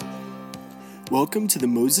Welcome to the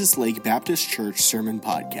Moses Lake Baptist Church Sermon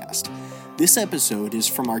Podcast. This episode is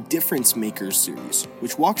from our Difference Makers series,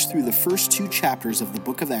 which walks through the first 2 chapters of the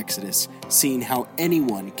book of Exodus, seeing how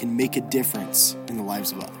anyone can make a difference in the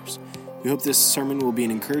lives of others. We hope this sermon will be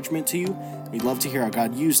an encouragement to you. We'd love to hear how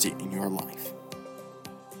God used it in your life.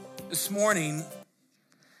 This morning,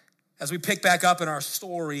 as we pick back up in our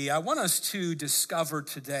story, I want us to discover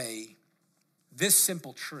today this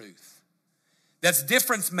simple truth. That's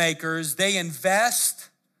difference makers, they invest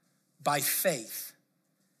by faith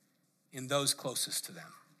in those closest to them.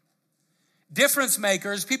 Difference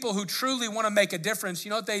makers, people who truly want to make a difference, you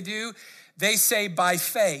know what they do? They say, by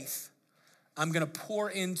faith, I'm going to pour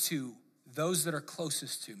into those that are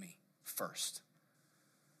closest to me first.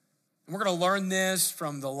 And we're going to learn this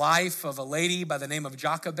from the life of a lady by the name of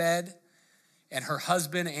Jochebed and her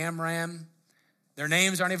husband Amram. Their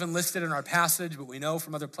names aren't even listed in our passage, but we know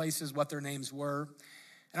from other places what their names were.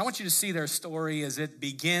 And I want you to see their story as it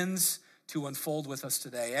begins to unfold with us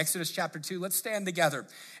today. Exodus chapter 2, let's stand together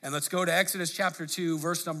and let's go to Exodus chapter 2,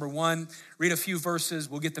 verse number 1. Read a few verses,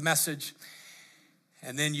 we'll get the message,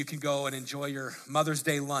 and then you can go and enjoy your Mother's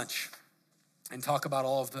Day lunch and talk about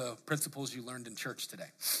all of the principles you learned in church today.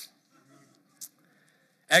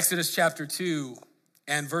 Exodus chapter 2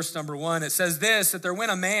 and verse number 1, it says this, that there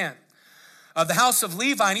went a man of the house of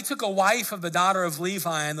Levi, and he took a wife of the daughter of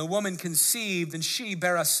Levi, and the woman conceived, and she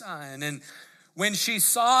bare a son. And when she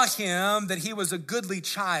saw him, that he was a goodly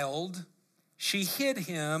child, she hid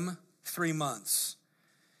him 3 months.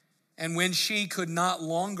 And when she could not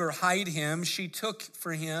longer hide him, she took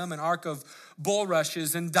for him an ark of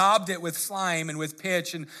bulrushes, and daubed it with slime and with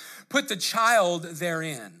pitch, and put the child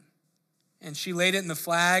therein. And she laid it in the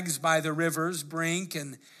flags by the river's brink,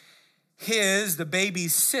 and the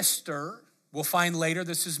baby's sister, we'll find later,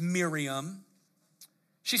 this is Miriam.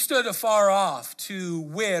 She stood afar off to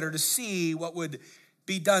wit or to see what would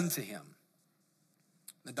be done to him.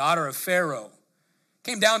 The daughter of Pharaoh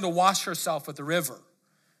came down to wash herself at the river.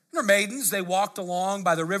 And her maidens, they walked along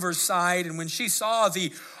by the river's side, and when she saw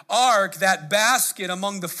the ark, that basket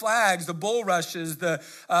among the flags, the bulrushes,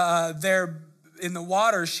 there in the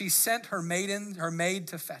water, she sent her maid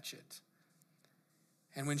to fetch it.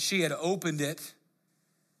 And when she had opened it,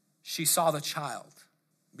 she saw the child.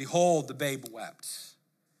 Behold, the babe wept.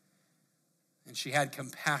 And she had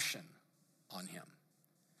compassion on him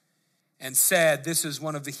and said, this is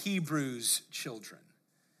one of the Hebrews' children.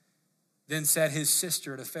 Then said his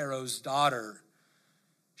sister to Pharaoh's daughter,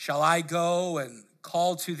 shall I go and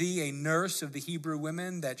call to thee a nurse of the Hebrew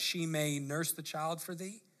women, that she may nurse the child for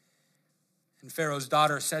thee? And Pharaoh's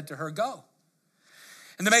daughter said to her, go.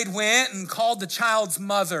 And the maid went and called the child's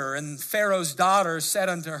mother, and Pharaoh's daughter said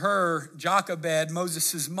unto her, Jochebed,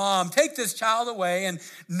 Moses' mom, take this child away and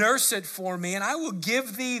nurse it for me, and I will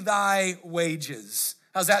give thee thy wages.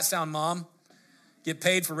 How's that sound, Mom? Get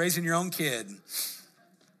paid for raising your own kid.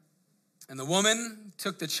 And the woman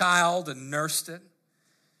took the child and nursed it.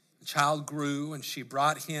 The child grew, and she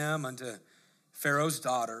brought him unto Pharaoh's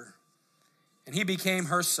daughter, and he became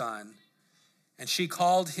her son. And she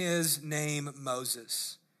called his name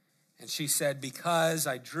Moses. And she said, because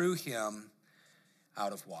I drew him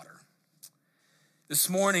out of water. This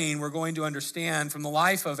morning, we're going to understand from the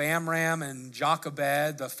life of Amram and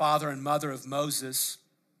Jochebed, the father and mother of Moses,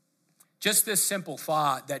 just this simple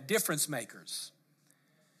thought that difference makers,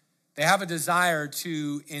 they have a desire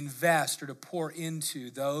to invest or to pour into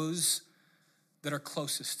those that are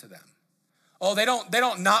closest to them. Oh, they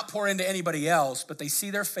don't not pour into anybody else, but they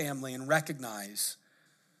see their family and recognize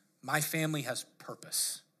my family has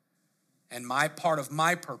purpose. And part of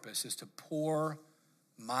my purpose is to pour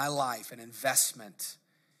my life and investment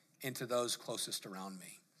into those closest around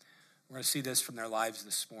me. We're going to see this from their lives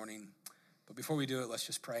this morning. But before we do it, let's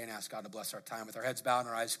just pray and ask God to bless our time. With our heads bowed and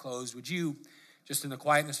our eyes closed, would you, just in the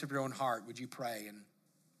quietness of your own heart, would you pray and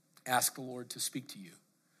ask the Lord to speak to you?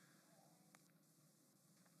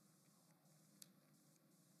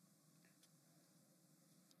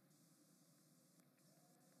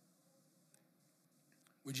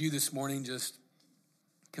 Would you this morning just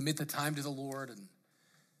commit the time to the Lord and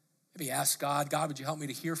maybe ask God, would you help me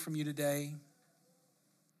to hear from you today?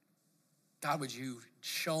 God, would you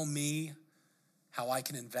show me how I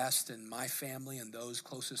can invest in my family and those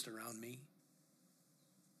closest around me?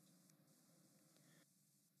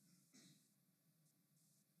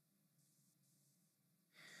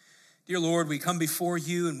 Dear Lord, we come before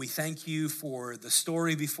you and we thank you for the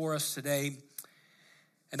story before us today.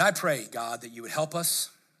 And I pray, God, that you would help us.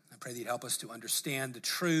 I pray that you'd help us to understand the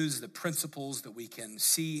truths, the principles that we can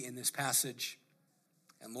see in this passage.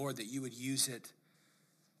 And Lord, that you would use it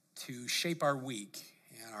to shape our week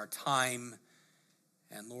and our time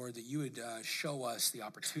And Lord, that you would show us the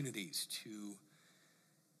opportunities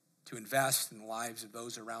to invest in the lives of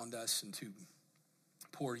those around us and to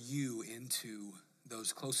pour you into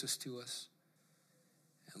those closest to us.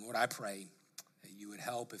 And Lord, I pray that you would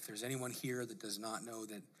help. If there's anyone here that does not know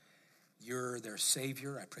that you're their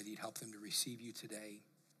Savior, I pray that you'd help them to receive you today.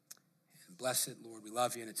 And bless it, Lord. We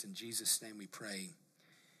love you, and it's in Jesus' name we pray.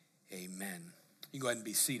 Amen. You can go ahead and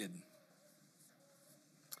be seated.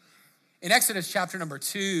 In Exodus chapter number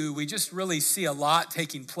 2, we just really see a lot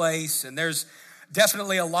taking place, and there's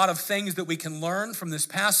definitely a lot of things that we can learn from this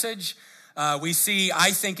passage. We see,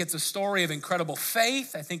 I think it's a story of incredible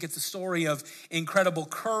faith. I think it's a story of incredible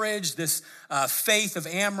courage, this faith of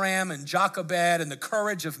Amram and Jochebed and the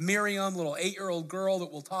courage of Miriam, little 8-year-old girl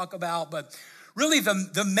that we'll talk about. But really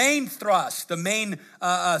the main thrust, the main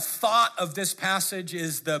thought of this passage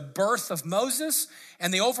is the birth of Moses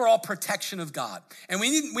and the overall protection of God. And we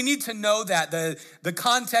need to know that. The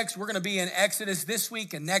context, we're going to be in Exodus this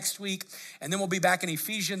week and next week, and then we'll be back in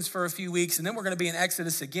Ephesians for a few weeks, and then we're going to be in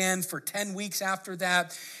Exodus again for 10 weeks after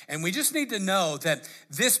that. And we just need to know that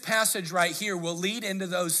this passage right here will lead into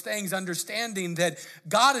those things, understanding that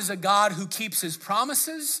God is a God who keeps his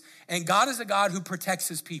promises, and God is a God who protects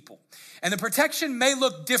his people. And the protection may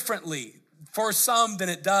look differently for some than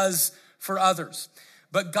it does for others.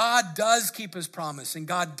 But God does keep his promise, and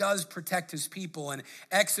God does protect his people. And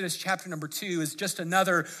Exodus chapter number 2 is just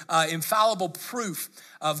another infallible proof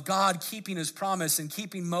of God keeping his promise and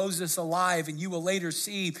keeping Moses alive. And you will later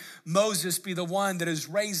see Moses be the one that is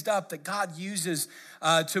raised up, that God uses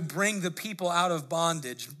to bring the people out of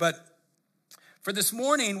bondage. But for this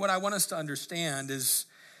morning, what I want us to understand is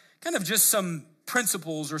kind of just some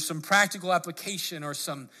principles or some practical application or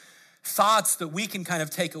some thoughts that we can kind of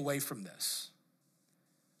take away from this.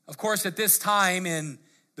 Of course, at this time in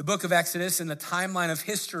the book of Exodus, in the timeline of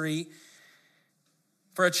history,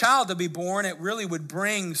 for a child to be born, it really would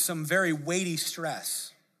bring some very weighty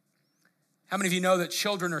stress. How many of you know that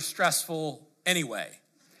children are stressful anyway?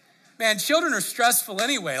 Man, children are stressful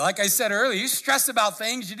anyway. Like I said earlier, you stress about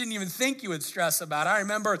things you didn't even think you would stress about. I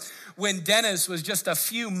remember when Dennis was just a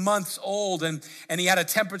few months old and he had a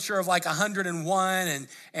temperature of like 101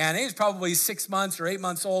 and he was probably 6 months or 8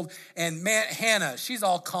 months old. And man, Hannah, she's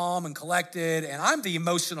all calm and collected, and I'm the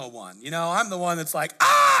emotional one. You know, I'm the one that's like,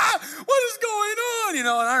 what is going on? You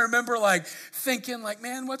know, and I remember like thinking like,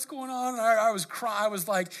 man, what's going on? And I was crying. I was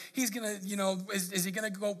like, he's going to, you know, is he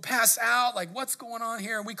going to go pass out? Like, what's going on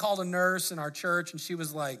here? And we called a nurse in our church, and she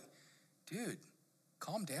was like, dude,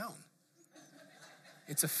 calm down.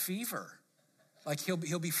 It's a fever. Like, he'll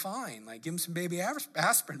be fine. Like, give him some baby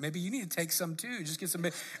aspirin. Maybe you need to take some too. Just get some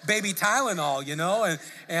baby Tylenol, you know?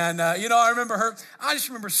 And you know, I just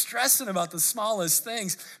remember stressing about the smallest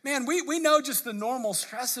things. Man, we know just the normal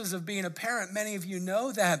stresses of being a parent. Many of you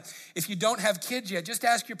know that. If you don't have kids yet, just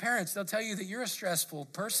ask your parents. They'll tell you that you're a stressful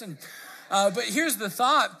person. But here's the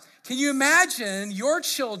thought. Can you imagine your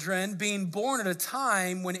children being born at a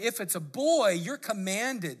time when, if it's a boy, you're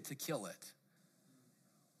commanded to kill it?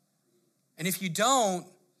 And if you don't,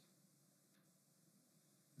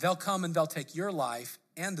 they'll come and they'll take your life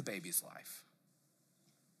and the baby's life.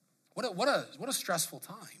 What a stressful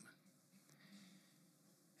time.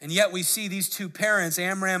 And yet we see these two parents,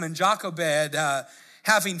 Amram and Jochebed,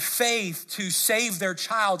 having faith to save their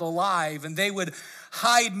child alive, and they would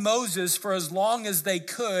hide Moses for as long as they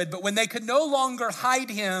could. But when they could no longer hide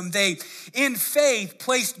him, they, in faith,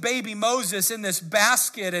 placed baby Moses in this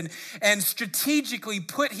basket and strategically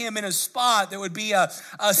put him in a spot that would be a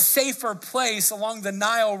safer place along the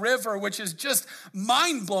Nile River, which is just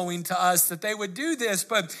mind-blowing to us that they would do this.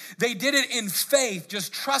 But they did it in faith,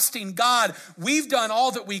 just trusting God. We've done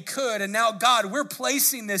all that we could, and now, God, we're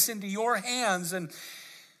placing this into your hands. And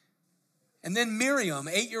then Miriam,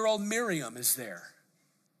 8-year-old Miriam, is there.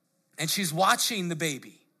 And she's watching the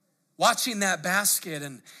baby, watching that basket.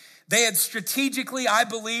 And they had strategically, I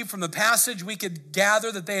believe from the passage, we could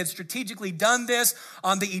gather that they had strategically done this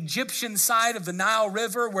on the Egyptian side of the Nile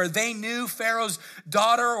River, where they knew Pharaoh's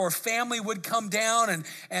daughter or family would come down.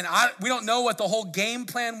 We don't know what the whole game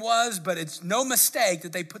plan was, but it's no mistake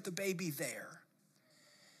that they put the baby there.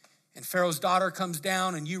 And Pharaoh's daughter comes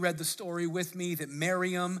down, and you read the story with me that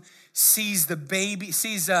Miriam sees the baby,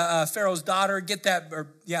 Pharaoh's daughter get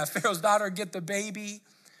the baby.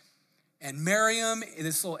 And Miriam,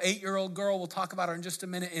 this little 8-year-old girl, we'll talk about her in just a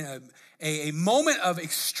minute, in a moment of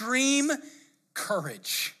extreme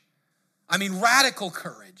courage. I mean, radical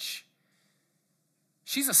courage.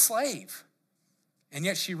 She's a slave, and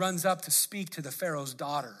yet she runs up to speak to the Pharaoh's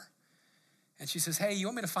daughter. And she says, hey, you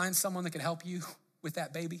want me to find someone that can help you with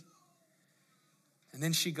that baby? And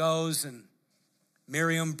then she goes, and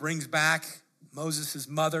Miriam brings back Moses'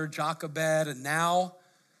 mother, Jochebed, and now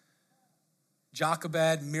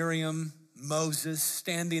Jochebed, Miriam, Moses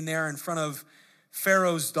standing there in front of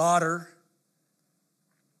Pharaoh's daughter.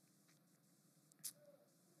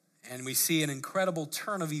 And we see an incredible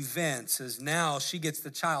turn of events as now she gets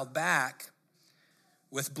the child back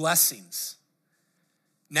with blessings.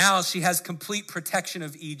 Now she has complete protection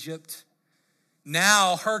of Egypt.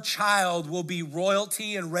 Now her child will be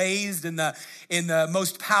royalty and raised in the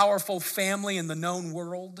most powerful family in the known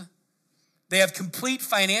world. They have complete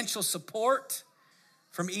financial support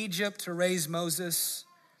from Egypt to raise Moses.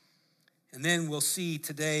 And then we'll see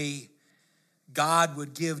today God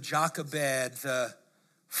would give Jochebed the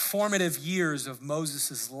formative years of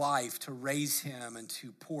Moses' life to raise him and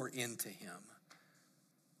to pour into him.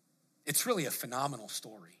 It's really a phenomenal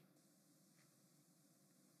story.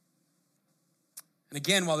 And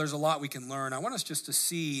again, while there's a lot we can learn, I want us just to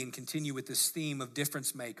see and continue with this theme of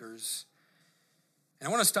difference makers. And I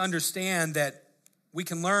want us to understand that we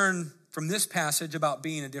can learn from this passage about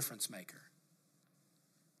being a difference maker.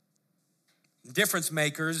 Difference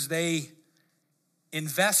makers, they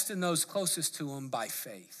invest in those closest to them by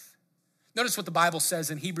faith. Notice what the Bible says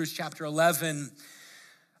in Hebrews chapter 11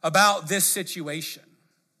 about this situation.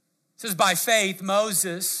 It says, by faith,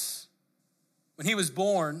 Moses, when he was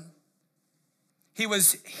born, he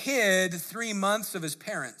was hid 3 months of his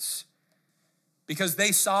parents because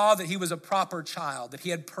they saw that he was a proper child, that he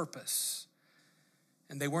had purpose,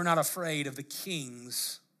 and they were not afraid of the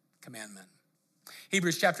king's commandment.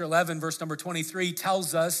 Hebrews chapter 11, verse number 23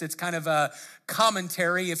 tells us, it's kind of a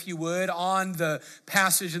commentary, if you would, on the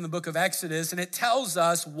passage in the book of Exodus, and it tells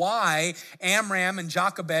us why Amram and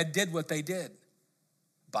Jochebed did what they did,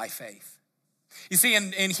 by faith. You see,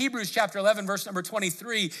 in Hebrews chapter 11, verse number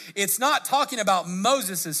 23, it's not talking about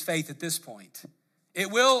Moses' faith at this point. It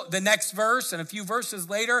will, the next verse and a few verses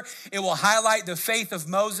later, it will highlight the faith of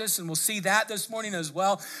Moses, and we'll see that this morning as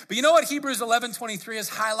well. But you know what Hebrews 11:23 is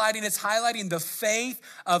highlighting? It's highlighting the faith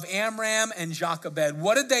of Amram and Jochebed.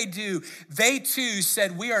 What did they do? They too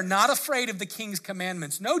said, we are not afraid of the king's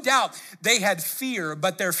commandments. No doubt they had fear,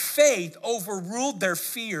 but their faith overruled their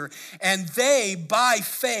fear. And they, by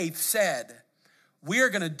faith, said, we are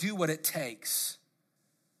going to do what it takes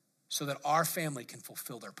so that our family can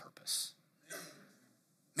fulfill their purpose.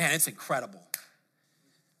 Man, it's incredible.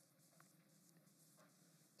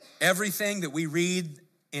 Everything that we read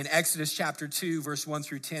in Exodus chapter 2, verse 1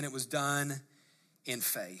 through 10, it was done in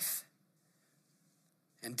faith.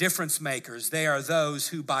 And difference makers, they are those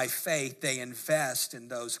who by faith, they invest in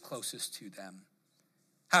those closest to them.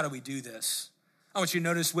 How do we do this? I want you to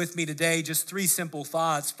notice with me today just 3 simple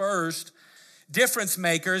thoughts. First, difference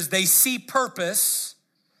makers, they see purpose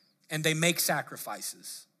and they make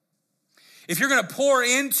sacrifices. If you're going to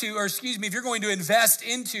if you're going to invest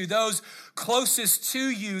into those closest to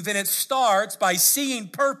you, then it starts by seeing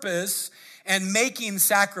purpose and making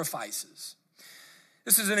sacrifices.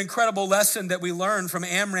 This is an incredible lesson that we learn from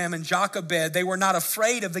Amram and Jochebed. They were not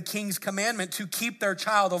afraid of the king's commandment to keep their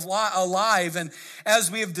child alive. And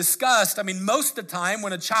as we have discussed, most of the time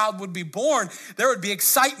when a child would be born, there would be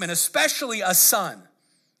excitement, especially a son.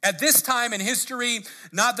 At this time in history,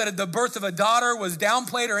 not that the birth of a daughter was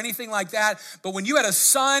downplayed or anything like that, but when you had a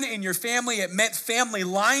son in your family, it meant family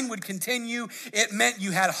line would continue. It meant you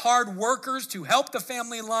had hard workers to help the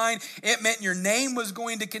family line. It meant your name was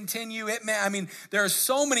going to continue. It meant, there are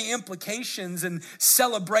so many implications and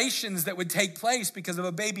celebrations that would take place because of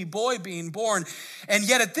a baby boy being born. And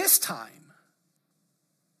yet at this time,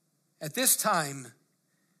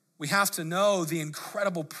 we have to know the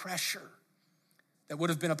incredible pressure that would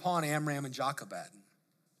have been upon Amram and Jochebed.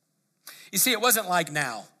 You see, it wasn't like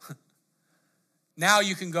now. Now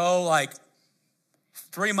you can go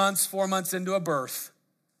 3 months, 4 months into a birth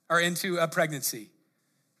or into a pregnancy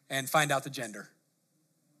and find out the gender.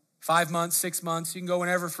 5 months, 6 months, you can go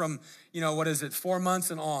whenever from, 4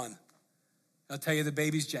 months and on. They'll tell you the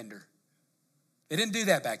baby's gender. They didn't do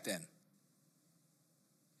that back then.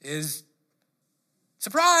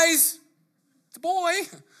 Surprise, it's a boy.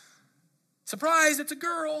 Surprise, it's a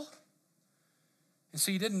girl. And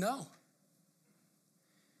so you didn't know.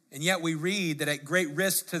 And yet we read that at great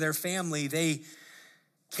risk to their family, they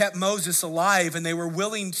kept Moses alive, and they were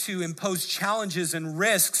willing to impose challenges and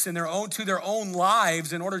risks to their own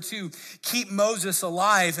lives in order to keep Moses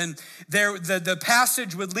alive. And the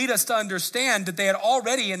passage would lead us to understand that they had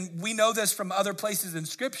already, and we know this from other places in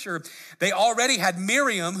Scripture, they already had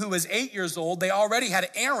Miriam, who was 8 years old. They already had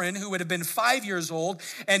Aaron, who would have been 5 years old.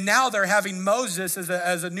 And now they're having Moses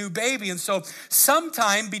as a new baby. And so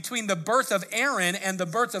sometime between the birth of Aaron and the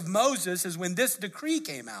birth of Moses is when this decree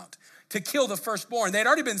came out. to kill the firstborn. They'd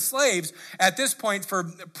already been slaves at this point for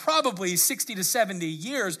probably 60 to 70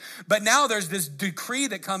 years, but now there's this decree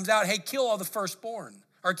that comes out, hey, kill all the firstborn,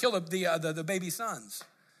 or kill the baby sons.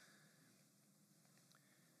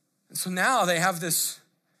 And so now they have this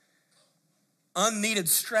unneeded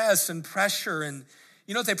stress and pressure. And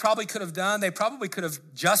you know what they probably could have done? They probably could have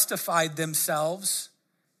justified themselves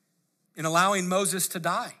in allowing Moses to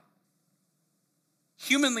die.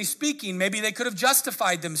 Humanly speaking, maybe they could have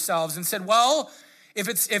justified themselves and said, well, if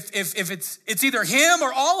it's either him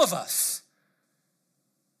or all of us.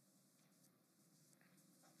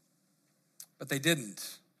 But they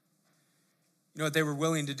didn't. You know what they were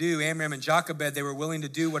willing to do? Amram and Jochebed, they were willing to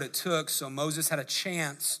do what it took so Moses had a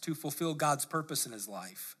chance to fulfill God's purpose in his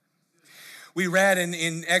life. We read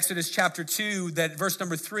in Exodus chapter 2 that verse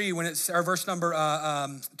number 2, when it says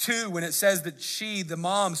that the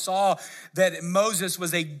mom, saw that Moses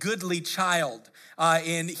was a goodly child.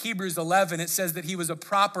 In Hebrews 11, it says that he was a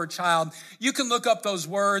proper child. You can look up those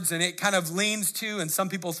words, and it kind of leans to, and some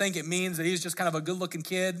people think it means that he's just kind of a good-looking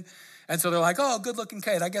kid. And so they're like, oh, good-looking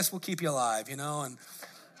kid, I guess we'll keep you alive, you know? And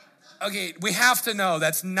okay, we have to know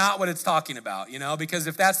that's not what it's talking about, you know? Because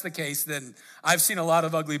if that's the case, then I've seen a lot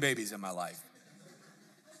of ugly babies in my life.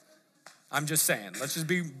 I'm just saying,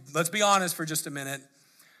 let's be honest for just a minute.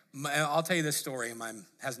 I'll tell you this story, and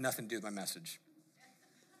has nothing to do with my message.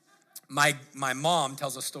 My mom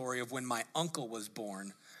tells a story of when my uncle was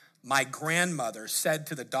born. My grandmother said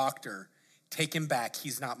to the doctor, take him back,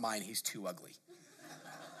 he's not mine, he's too ugly.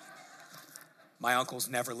 My uncles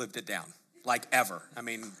never lived it down, like ever. I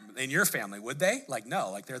mean, in your family, would they? Like, no,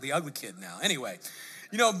 like they're the ugly kid now. Anyway,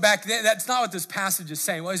 you know, back then, that's not what this passage is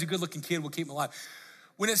saying. Well, he's a good-looking kid, we'll keep him alive.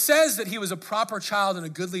 When it says that he was a proper child and a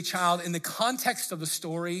goodly child, in the context of the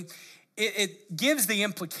story, it gives the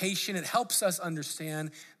implication, it helps us understand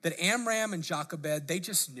that Amram and Jochebed, they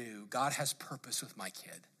just knew God has purpose with my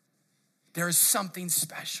kid. There is something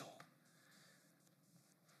special.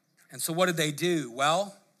 And so what did they do?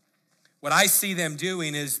 Well, what I see them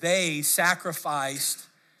doing is they sacrificed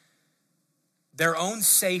their own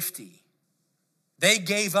safety. They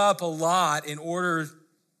gave up a lot in order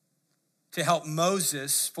to help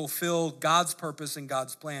Moses fulfill God's purpose and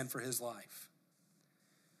God's plan for his life.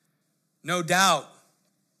 No doubt,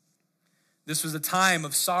 this was a time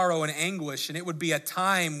of sorrow and anguish, and it would be a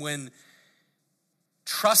time when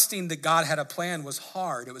trusting that God had a plan was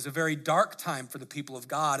hard. It was a very dark time for the people of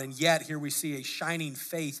God, and yet here we see a shining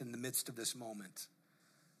faith in the midst of this moment.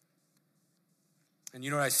 And you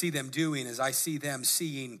know what I see them doing is I see them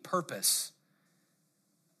seeing purpose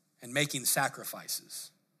and making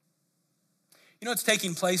sacrifices. You know what's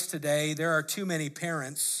taking place today? There are too many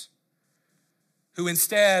parents who,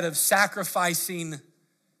 instead of sacrificing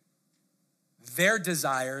their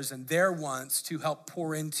desires and their wants to help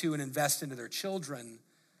pour into and invest into their children,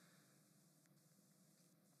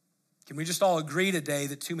 can we just all agree today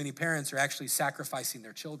that too many parents are actually sacrificing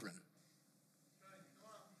their children?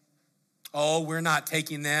 Oh, we're not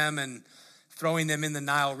taking them and throwing them in the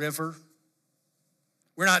Nile River.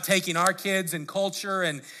 We're not taking our kids and culture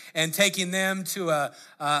and taking them to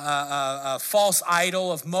a false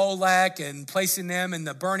idol of Molech and placing them in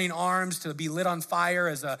the burning arms to be lit on fire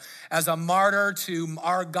as a martyr to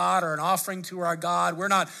our God or an offering to our God. We're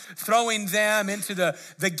not throwing them into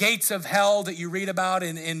the gates of hell that you read about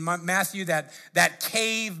in Matthew, that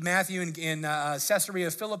cave, Matthew in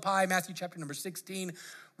Caesarea Philippi, Matthew chapter number 16.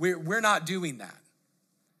 We're not doing that.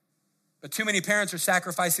 But too many parents are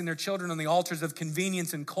sacrificing their children on the altars of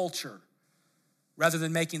convenience and culture rather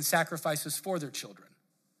than making sacrifices for their children.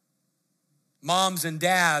 Moms and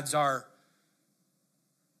dads are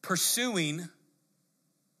pursuing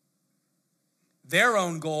their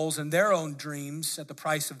own goals and their own dreams at the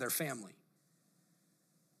price of their family.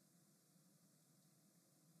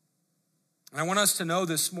 And I want us to know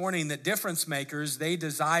this morning that difference makers, they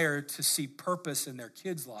desire to see purpose in their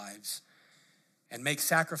kids' lives and make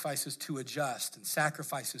sacrifices to adjust and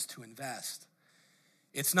sacrifices to invest.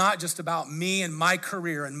 It's not just about me and my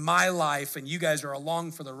career and my life and you guys are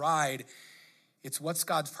along for the ride. It's what's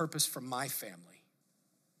God's purpose for my family?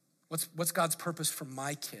 What's God's purpose for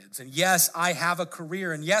my kids? And yes, I have a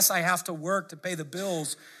career, and yes, I have to work to pay the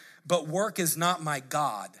bills, but work is not my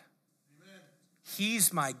God. Amen.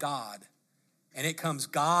 He's my God. And it comes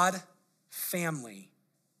God, family,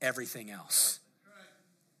 everything else.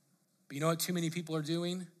 But you know what too many people are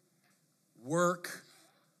doing? Work,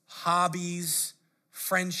 hobbies,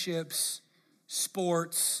 friendships,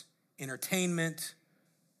 sports, entertainment,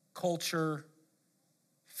 culture,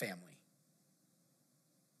 family.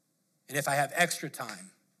 And if I have extra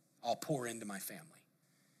time, I'll pour into my family.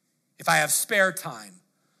 If I have spare time,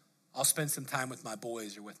 I'll spend some time with my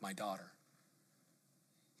boys or with my daughter.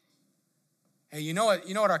 Hey, you know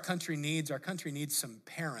what our country needs? Our country needs some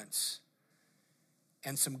parents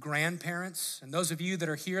and some grandparents. And those of you that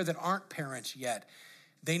are here that aren't parents yet,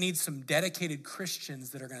 they need some dedicated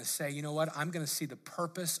Christians that are going to say, you know what? I'm going to see the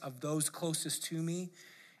purpose of those closest to me,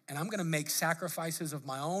 and I'm going to make sacrifices of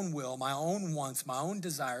my own will, my own wants, my own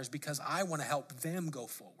desires, because I want to help them go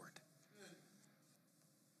forward.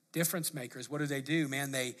 Difference makers, what do?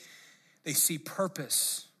 Man, they see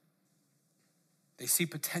purpose. They see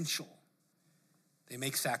potential. They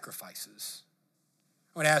make sacrifices.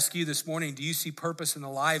 I would ask you this morning, do you see purpose in the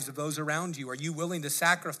lives of those around you? Are you willing to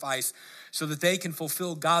sacrifice so that they can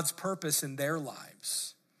fulfill God's purpose in their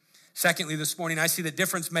lives? Secondly, this morning, I see that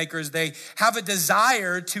difference makers, they have a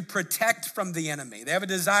desire to protect from the enemy. They have a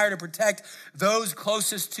desire to protect those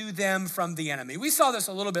closest to them from the enemy. We saw this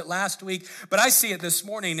a little bit last week, but I see it this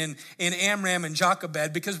morning in Amram and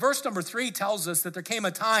Jochebed, because verse number 3 tells us that there came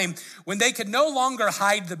a time when they could no longer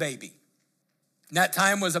hide the baby. And that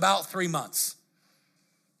time was about 3 months.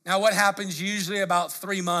 Now, what happens usually about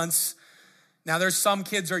 3 months? Now, there's some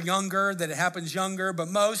kids are younger, that it happens younger, but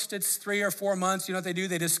most it's 3 or 4 months. You know what they do?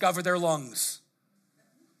 They discover their lungs.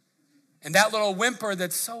 And that little whimper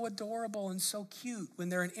that's so adorable and so cute when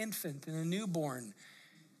they're an infant and a newborn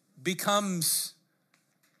becomes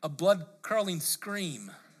a blood-curdling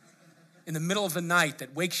scream in the middle of the night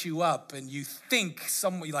that wakes you up, and you think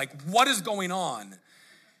like, what is going on?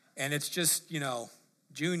 And it's just,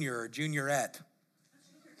 junior or juniorette.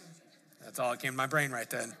 That's all that came to my brain right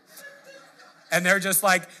then. And they're just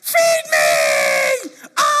like, feed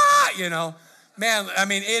me! Man,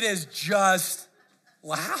 it is just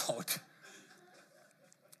loud.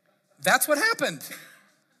 That's what happened.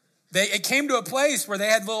 It came to a place where they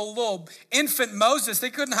had little infant Moses. They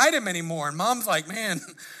couldn't hide him anymore. And mom's like, man,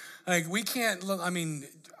 we can't,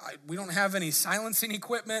 we don't have any silencing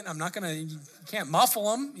equipment. You can't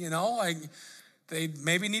muffle them, They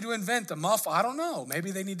maybe need to invent a muffle. I don't know.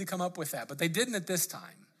 Maybe they need to come up with that. But they didn't at this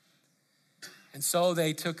time. And so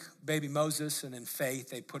they took baby Moses, and in faith,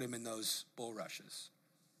 they put him in those bulrushes.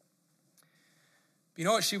 You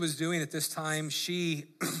know what she was doing at this time?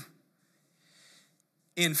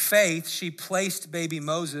 In faith, she placed baby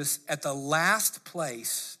Moses at the last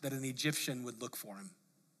place that an Egyptian would look for him.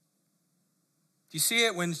 Do you see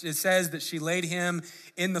it when it says that she laid him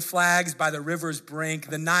in the flags by the river's brink?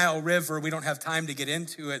 The Nile River, we don't have time to get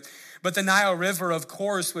into it, but the Nile River, of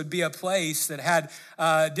course, would be a place that had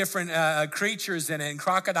different creatures in it, and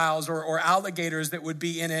crocodiles or alligators that would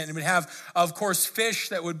be in it, and it would have, of course, fish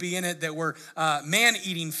that would be in it that were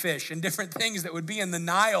man-eating fish and different things that would be in the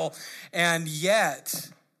Nile. And yet,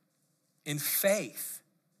 in faith,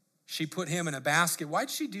 she put him in a basket. Why'd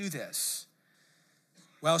she do this?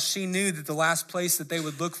 Well, she knew that the last place that they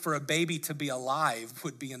would look for a baby to be alive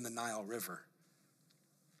would be in the Nile River.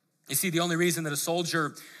 You see, the only reason that a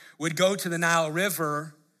soldier would go to the Nile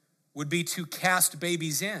River would be to cast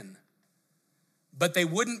babies in. But they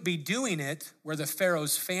wouldn't be doing it where the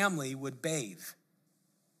Pharaoh's family would bathe.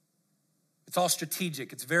 It's all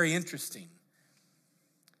strategic. It's very interesting.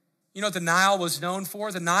 You know what the Nile was known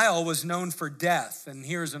for? The Nile was known for death. And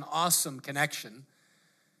here's an awesome connection.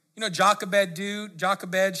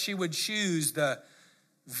 Jochebed, she would choose the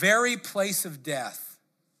very place of death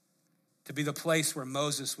to be the place where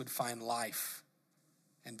Moses would find life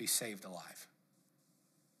and be saved alive.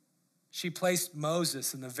 She placed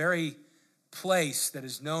Moses in the very place that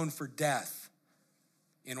is known for death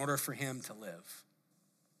in order for him to live.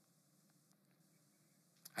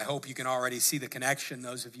 I hope you can already see the connection,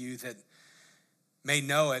 those of you that may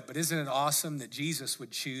know it, but isn't it awesome that Jesus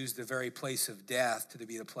would choose the very place of death to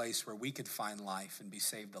be the place where we could find life and be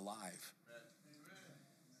saved alive?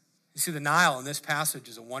 You see, the Nile in this passage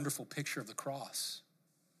is a wonderful picture of the cross,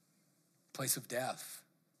 place of death.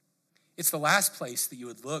 It's the last place that you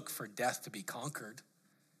would look for death to be conquered.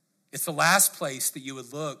 It's the last place that you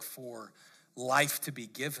would look for life to be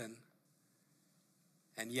given.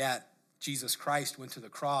 And yet, Jesus Christ went to the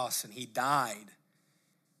cross and he died.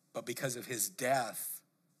 But because of his death,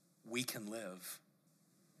 we can live.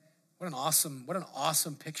 What an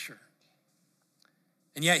awesome picture.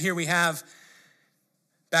 And yet here we have,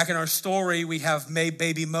 back in our story, we have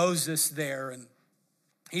baby Moses there, and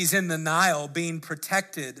he's in the Nile being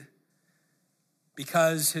protected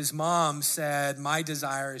because his mom said, my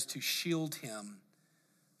desire is to shield him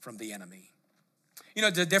from the enemy. You know,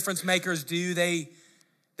 the difference makers do, they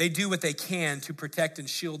do what they can to protect and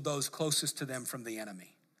shield those closest to them from the enemy.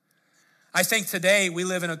 I think today we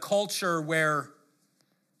live in a culture where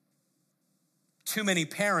too many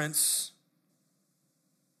parents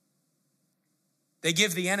They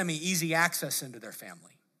give the enemy easy access into their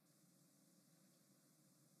family.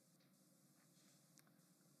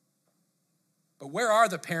 But where are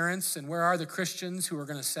the parents and where are the Christians who are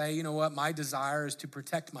going to say, you know what, my desire is to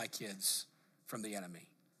protect my kids from the enemy?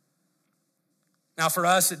 Now for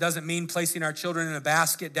us, it doesn't mean placing our children in a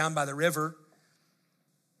basket down by the river,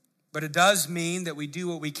 but it does mean that we do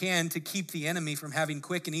what we can to keep the enemy from having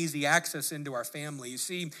quick and easy access into our family. You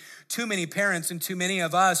see, too many parents and too many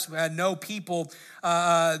of us know people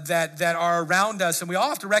that are around us, and we all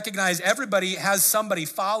have to recognize everybody has somebody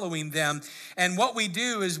following them. And what we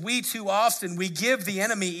do is we too often, we give the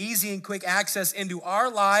enemy easy and quick access into our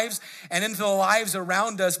lives and into the lives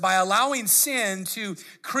around us by allowing sin to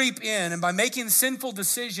creep in and by making sinful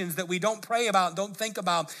decisions that we don't pray about, don't think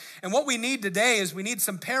about. And what we need today is we need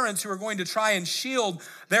some parents who are going to try and shield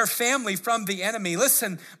their family from the enemy.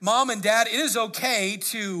 Listen, mom and dad, it is okay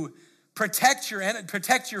to protect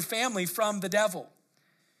your family from the devil.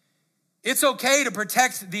 It's okay to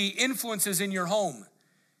protect the influences in your home.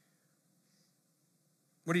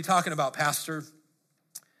 What are you talking about, Pastor? I'm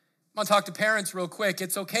going to talk to parents real quick.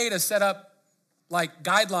 It's okay to set up like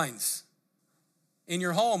guidelines in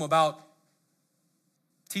your home about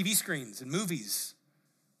TV screens and movies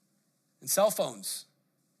and cell phones.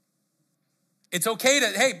 It's okay to,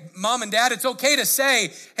 hey, mom and dad, it's okay to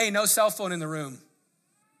say, hey, no cell phone in the room.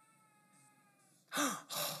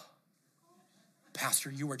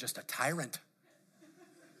 Pastor, you were just a tyrant.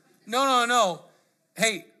 No.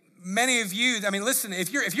 Hey, many of you, listen,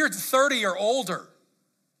 if you're 30 or older,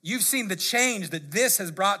 you've seen the change that this has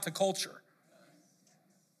brought to culture.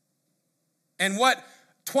 And what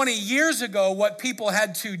 20 years ago, what people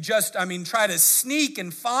had to just, try to sneak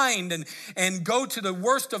and find and go to the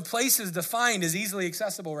worst of places to find is easily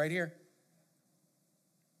accessible right here.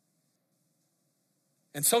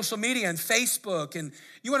 And social media and Facebook and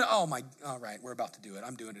all right, we're about to do it.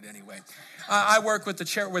 I'm doing it anyway. I work with the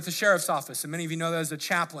sheriff's office, and many of you know that as a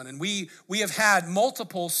chaplain. And we have had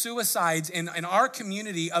multiple suicides in our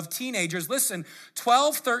community of teenagers. Listen,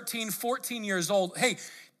 12, 13, 14 years old. Hey,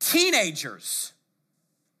 teenagers.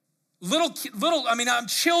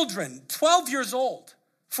 Children, 12 years old,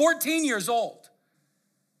 14 years old.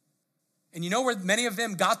 And you know where many of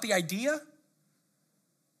them got the idea?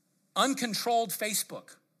 Uncontrolled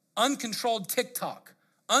Facebook, uncontrolled TikTok,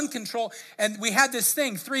 and we had this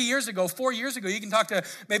thing 4 years ago, you can talk to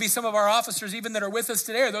maybe some of our officers even that are with us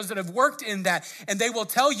today or those that have worked in that, and they will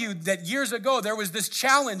tell you that years ago there was this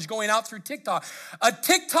challenge going out through TikTok, a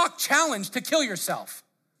TikTok challenge to kill yourself.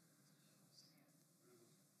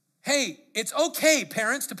 Hey, it's okay,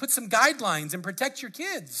 parents, to put some guidelines and protect your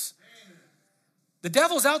kids. The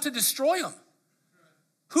devil's out to destroy them.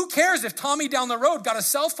 Who cares if Tommy down the road got a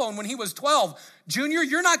cell phone when he was 12? Junior,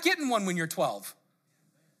 you're not getting one when you're 12.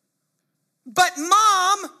 But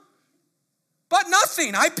mom, but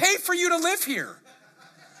nothing. I pay for you to live here.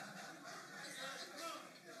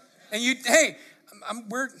 And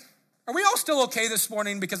are we all still okay this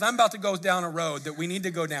morning? Because I'm about to go down a road that we need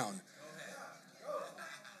to go down.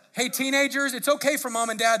 Hey, teenagers, it's okay for mom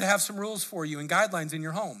and dad to have some rules for you and guidelines in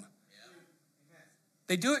your home.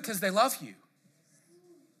 They do it because they love you.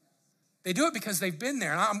 They do it because they've been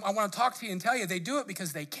there. And I want to talk to you and tell you they do it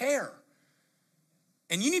because they care.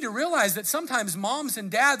 And you need to realize that sometimes moms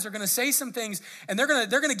and dads are going to say some things and they're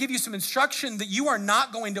going to give you some instruction that you are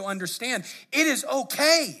not going to understand. It is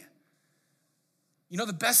okay. You know,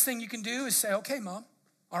 the best thing you can do is say, okay, mom,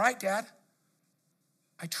 all right, dad,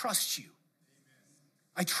 I trust you.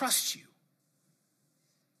 I trust you.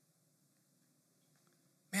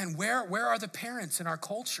 Man, where are the parents in our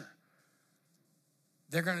culture?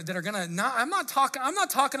 I'm not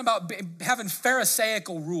talking about having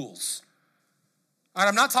Pharisaical rules. All right,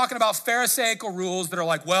 I'm not talking about Pharisaical rules that are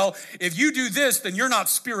like, well, if you do this, then you're not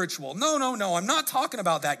spiritual. No. I'm not talking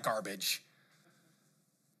about that garbage.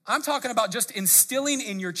 I'm talking about just instilling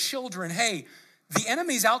in your children, hey, the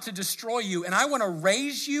enemy's out to destroy you, and I want to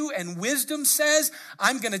raise you, and wisdom says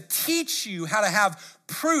I'm going to teach you how to have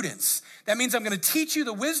prudence. That means I'm going to teach you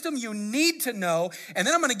the wisdom you need to know, and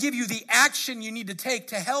then I'm going to give you the action you need to take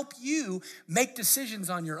to help you make decisions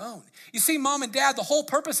on your own. You see, mom and dad, the whole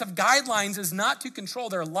purpose of guidelines is not to control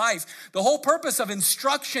their life. The whole purpose of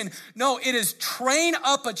instruction, no, it is train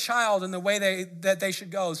up a child in the way that they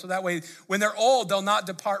should go, so that way when they're old, they'll not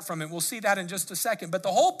depart from it. We'll see that in just a second. But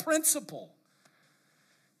the whole principle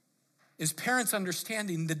is parents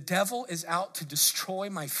understanding the devil is out to destroy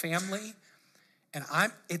my family, and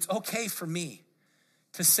it's okay for me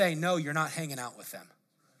to say, no, you're not hanging out with them.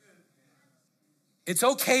 It's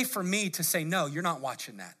okay for me to say, no, you're not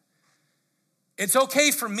watching that. It's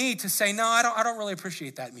okay for me to say, no, I don't really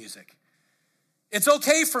appreciate that music. It's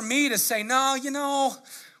okay for me to say, no,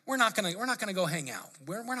 we're not gonna go hang out.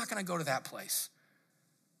 We're not gonna go to that place.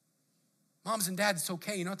 Moms and dads, it's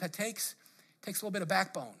okay. You know what that takes? It takes a little bit of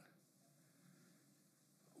backbone.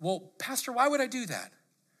 Well, Pastor, why would I do that?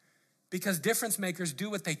 Because difference makers do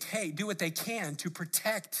what they can to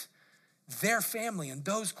protect their family and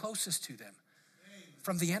those closest to them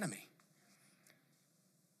from the enemy.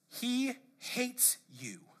 He hates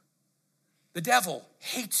you. The devil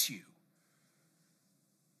hates you.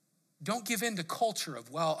 Don't give in to culture of,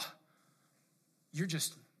 well, you're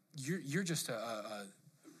just a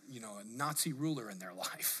Nazi ruler in their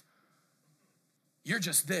life. You're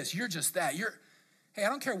just this, you're just that. Hey, I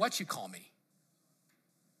don't care what you call me.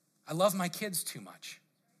 I love my kids too much.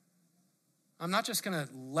 I'm not just gonna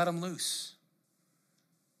let them loose.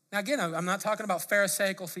 Now again, I'm not talking about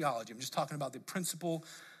Pharisaical theology. I'm just talking about the principle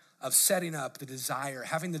of setting up the desire,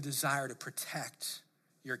 having the desire to protect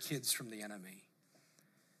your kids from the enemy.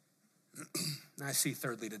 And I see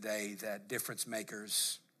thirdly today that difference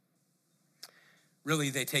makers,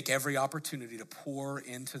 really they take every opportunity to pour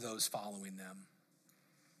into those following them.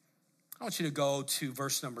 I want you to go to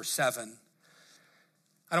verse number 7.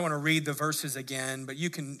 I don't want to read the verses again, but you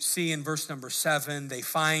can see in verse number 7, they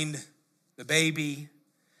find the baby.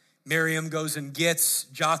 Miriam goes and gets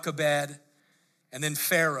Jochebed, and then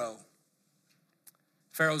Pharaoh's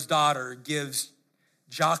daughter gives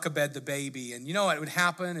Jochebed the baby. And you know what would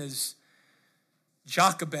happen is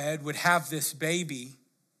Jochebed would have this baby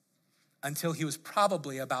until he was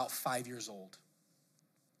probably about 5 years old.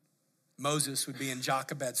 Moses would be in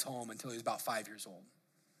Jochebed's home until he was about 5 years old.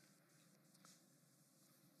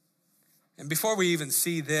 And before we even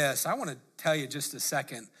see this, I want to tell you just a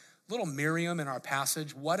second, little Miriam in our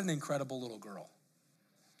passage, what an incredible little girl.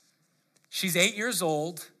 She's 8 years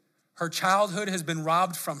old. Her childhood has been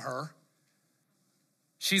robbed from her.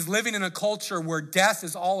 She's living in a culture where death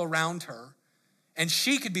is all around her. And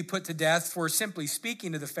she could be put to death for simply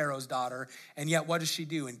speaking to the Pharaoh's daughter. And yet what does she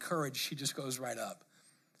do? In courage, she just goes right up.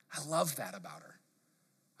 I love that about her.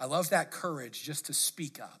 I love that courage just to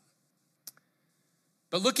speak up.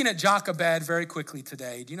 But looking at Jochebed very quickly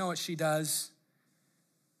today, do you know what she does?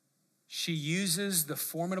 She uses the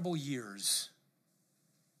formidable years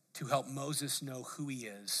to help Moses know who he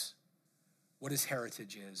is, what his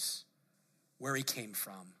heritage is, where he came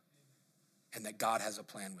from, and that God has a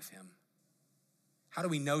plan with him. How do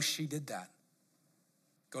we know she did that?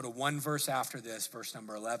 Go to one verse after this, verse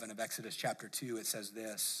number 11 of Exodus chapter 2. It says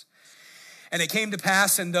this, "And it came to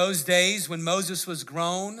pass in those days when Moses was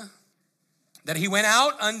grown, that he went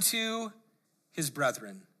out unto his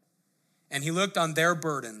brethren, and he looked on their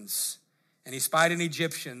burdens, and he spied an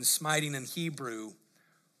Egyptian smiting an Hebrew,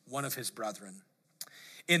 one of his brethren."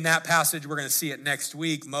 In that passage, we're going to see it next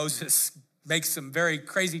week, Moses makes some very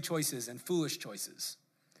crazy choices and foolish choices.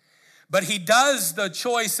 But he does the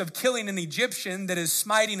choice of killing an Egyptian that is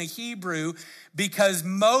smiting a Hebrew because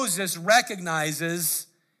Moses recognizes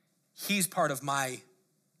he's part of my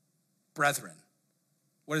brethren.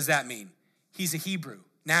 What does that mean? He's a Hebrew,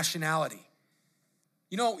 nationality.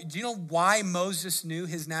 Do you know why Moses knew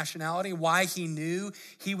his nationality? Why he knew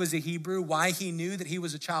he was a Hebrew? Why he knew that he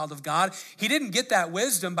was a child of God? He didn't get that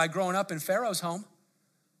wisdom by growing up in Pharaoh's home.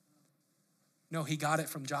 No, he got it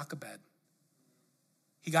from Jochebed.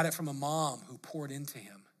 He got it from a mom who poured into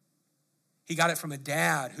him. He got it from a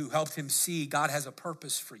dad who helped him see God has a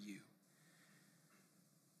purpose for you.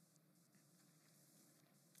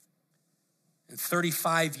 And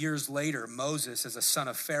 35 years later, Moses, as a son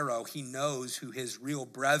of Pharaoh, he knows who his real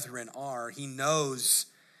brethren are. He knows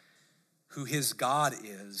who his God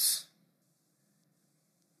is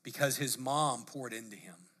because his mom poured into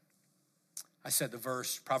him. I said the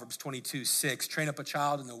verse, Proverbs 22:6, "Train up a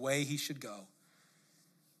child in the way he should go,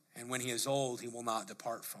 and when he is old, he will not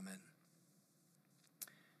depart from it."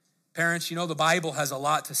 Parents, the Bible has a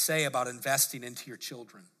lot to say about investing into your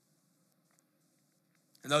children.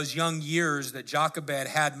 In those young years that Jochebed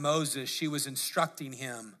had Moses, she was instructing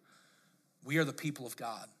him, we are the people of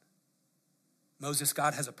God. Moses,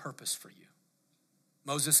 God has a purpose for you.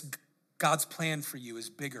 Moses, God's plan for you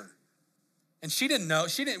is bigger. And she didn't know.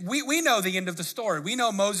 We know the end of the story. We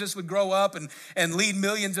know Moses would grow up and lead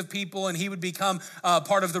millions of people, and he would become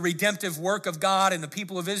part of the redemptive work of God and the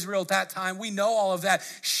people of Israel at that time. We know all of that.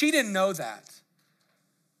 She didn't know that.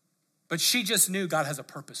 But she just knew God has a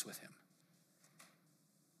purpose with him.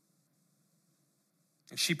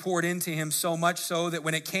 And she poured into him so much so that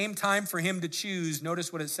when it came time for him to choose,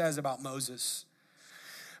 notice what it says about Moses.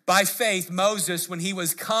 By faith, Moses, when he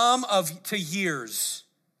was come to years,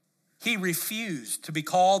 he refused to be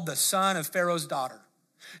called the son of Pharaoh's daughter,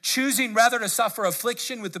 choosing rather to suffer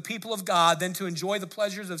affliction with the people of God than to enjoy the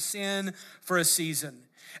pleasures of sin for a season,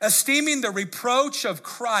 esteeming the reproach of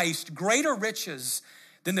Christ greater riches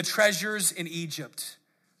than the treasures in Egypt.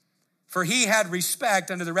 For he had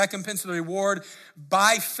respect unto the recompense of the reward.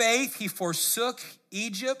 By faith he forsook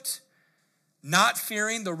Egypt, not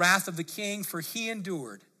fearing the wrath of the king, for he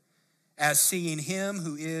endured as seeing him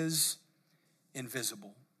who is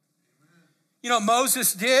invisible. You know,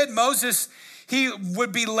 Moses did. Moses, he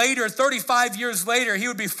would be later, 35 years later, he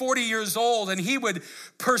would be 40 years old, and he would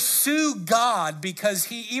pursue God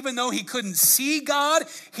because even though he couldn't see God,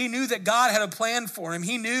 he knew that God had a plan for him.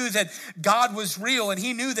 He knew that God was real, and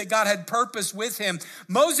he knew that God had purpose with him.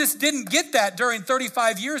 Moses didn't get that during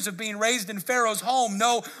 35 years of being raised in Pharaoh's home.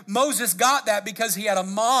 No, Moses got that because he had a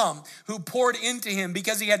mom who poured into him,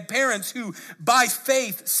 because he had parents who, by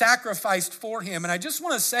faith, sacrificed for him. And I just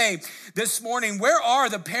want to say this morning, where are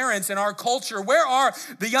the parents in our culture? Where are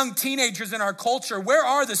the young teenagers in our culture? Where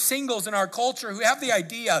are the singles in our culture who have the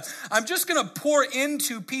idea, I'm just going to pour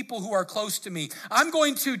into people who are close to me. I'm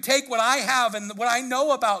going to take what I have and what I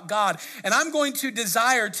know about God, and I'm going to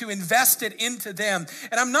desire to invest it into them.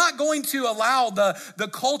 And I'm not going to allow the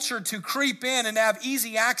culture to creep in and have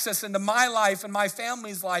easy access into my life and my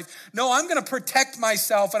family's life. No, I'm going to protect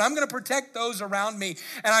myself, and I'm going to protect those around me.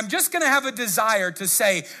 And I'm just going to have a desire to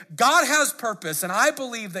say, God has purpose, and I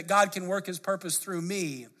believe that God can work his purpose through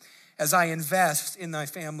me as I invest in my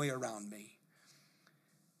family around me.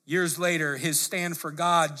 Years later, his stand for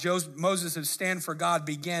God, Moses' stand for God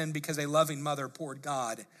began because a loving mother poured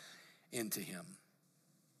God into him.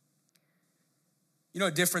 You know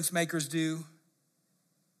what difference makers do?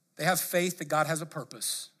 They have faith that God has a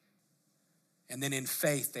purpose. And then in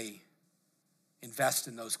faith, they invest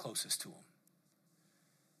in those closest to them.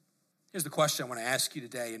 Here's the question I want to ask you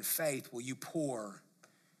today. In faith, will you pour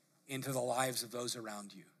into the lives of those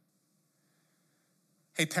around you?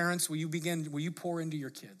 Hey, parents, will you pour into your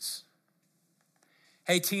kids?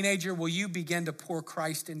 Hey, teenager, will you begin to pour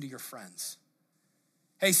Christ into your friends?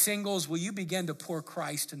 Hey, singles, will you begin to pour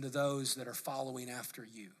Christ into those that are following after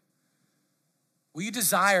you? Will you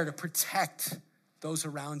desire to protect those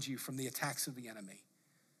around you from the attacks of the enemy?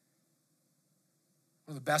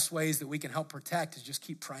 One of the best ways that we can help protect is just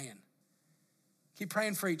keep praying. Keep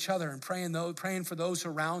praying for each other and praying for those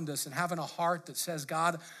around us and having a heart that says,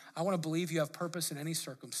 God, I want to believe you have purpose in any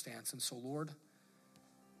circumstance. And so, Lord,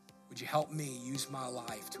 would you help me use my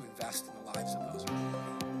life to invest in the lives of those around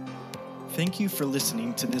me? Thank you for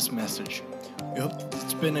listening to this message. We hope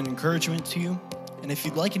it's been an encouragement to you. And if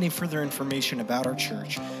you'd like any further information about our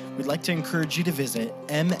church, we'd like to encourage you to visit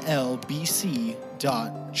mlbc.church.